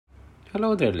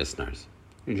Hello there, listeners.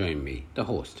 You join me, the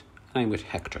host, and I'm with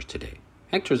Hector today.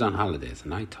 Hector's on holidays,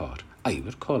 and I thought I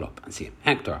would call up and see him.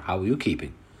 Hector, how are you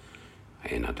keeping?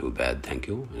 Not too bad, thank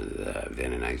you.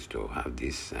 Very nice to have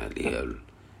this little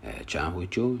chat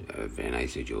with you. Very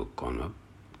nice that you come up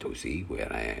to see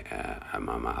where I am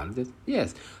on my holidays.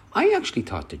 Yes, I actually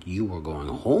thought that you were going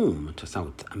home to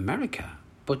South America,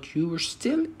 but you were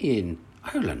still in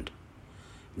Ireland.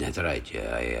 That's right,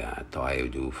 yeah. I thought I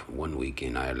would do 1 week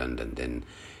in Ireland and then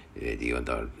the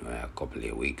other couple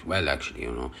of weeks. Well, actually,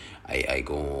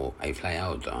 I fly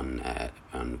out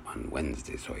on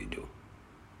Wednesday, so I do.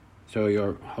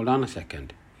 So hold on a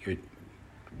second.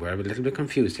 We're a little bit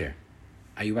confused here.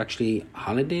 Are you actually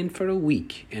holidaying for a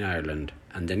week in Ireland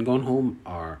and then going home,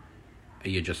 or are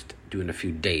you just doing a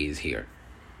few days here?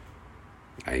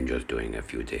 I'm just doing a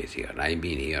few days here. I've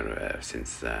been here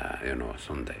since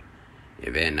Sunday. Yeah,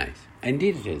 very nice.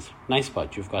 Indeed it is. Nice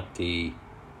spot. You've got the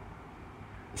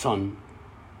sun,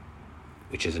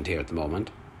 which isn't here at the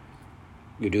moment.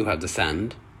 You do have the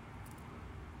sand,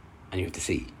 and you have the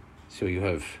sea. So you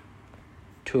have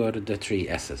 2 out of the 3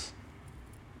 S's.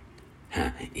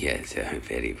 Yes,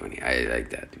 very funny. I like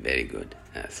that. Very good.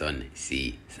 Sun,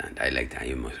 sea, sand. I like that.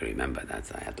 You must remember that.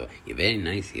 So I have to. You're very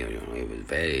nice here. It was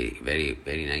very, very,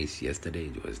 very nice yesterday.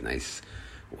 It was nice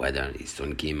weather. The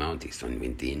sun came out. The sun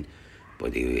went in.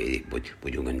 But you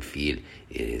can feel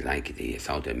like the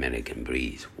South American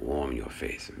breeze warm your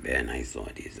face. Very nice though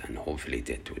it is. And hopefully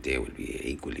today will be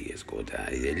equally as good.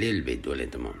 It's a little bit dull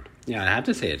at the moment. Yeah, I have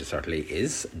to say it certainly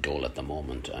is dull at the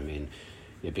moment. I mean,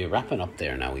 you'd be wrapping up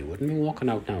there now. You wouldn't be walking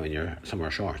out now in your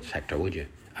summer shorts, Hector, would you?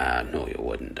 No, you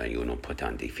wouldn't. And you wouldn't put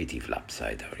on the fitty flops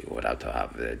either. You would have to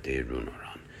have the runner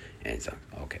on.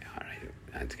 Okay, all right.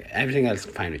 That's good. Everything else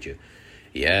fine with you?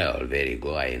 Yeah, all very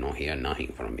good. I don't hear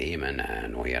nothing from him, and I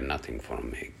don't hear nothing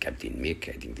from Captain Mick.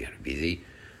 I think they're busy.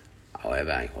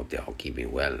 However, I hope they're all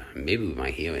keeping well. Maybe we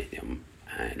might hear them.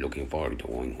 Looking forward to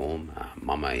going home.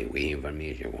 Mama is waiting for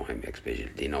me. She's going to make special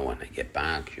dinner when I get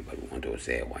back. She would want to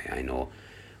say why I know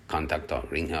contact or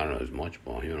ring her as much,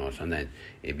 but sometimes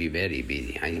it'd be very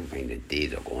busy. I find the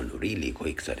days are going really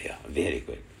quick, so they are very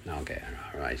quick. Okay,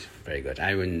 all right, very good.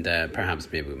 I would perhaps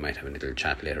maybe we might have a little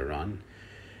chat later on.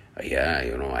 Yeah,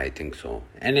 I think so.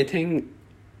 Anything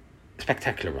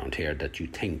spectacular around here that you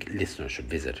think listeners should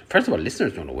visit? First of all,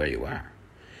 listeners don't know where you are.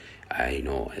 I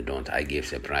know, I don't. I give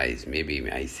surprise. Maybe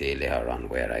I say later on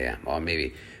where I am. Or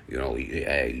maybe,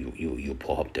 you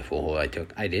pull up the photo I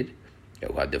took. I did. You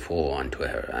got the photo on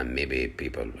Twitter, and maybe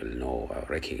people will know or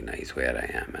recognize where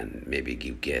I am and maybe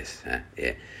give guess.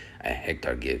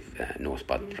 Hector give no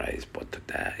spot prize, but,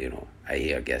 I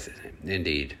hear guesses.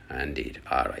 Indeed.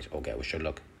 All right, okay, we should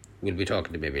look. We'll be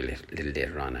talking to maybe a little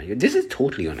later on. This is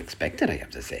totally unexpected, I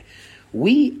have to say.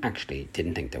 We actually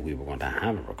didn't think that we were going to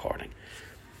have a recording.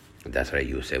 That's right,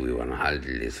 you said we were on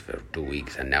holidays for 2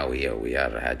 weeks, and now here we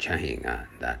are chatting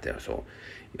that there. So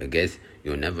I guess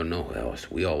you never know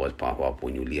us. We always pop up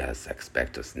when you least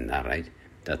expect us, isn't that right?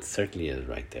 That certainly is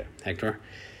right there. Hector,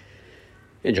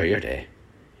 enjoy your day.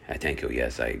 Thank you.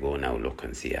 Yes, I go now look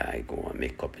and see. I go and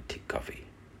make up a tea coffee.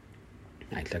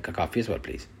 I'd like a coffee as well,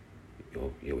 please.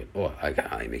 You will. Oh,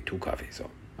 I make 2 coffees. So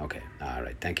okay, all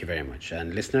right. Thank you very much.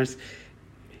 And listeners,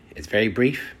 it's very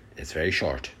brief. It's very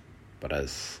short. But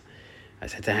as I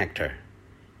said to Hector,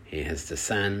 he has the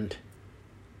sand.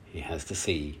 He has the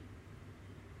sea.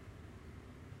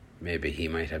 Maybe he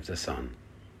might have the sun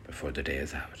before the day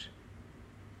is out.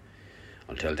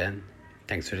 Until then,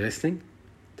 thanks for listening.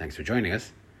 Thanks for joining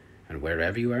us. And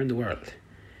wherever you are in the world,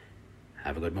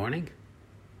 have a good morning,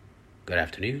 good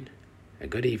afternoon, a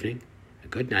good evening, a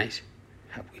good night.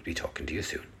 We'll be talking to you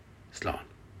soon. Slán.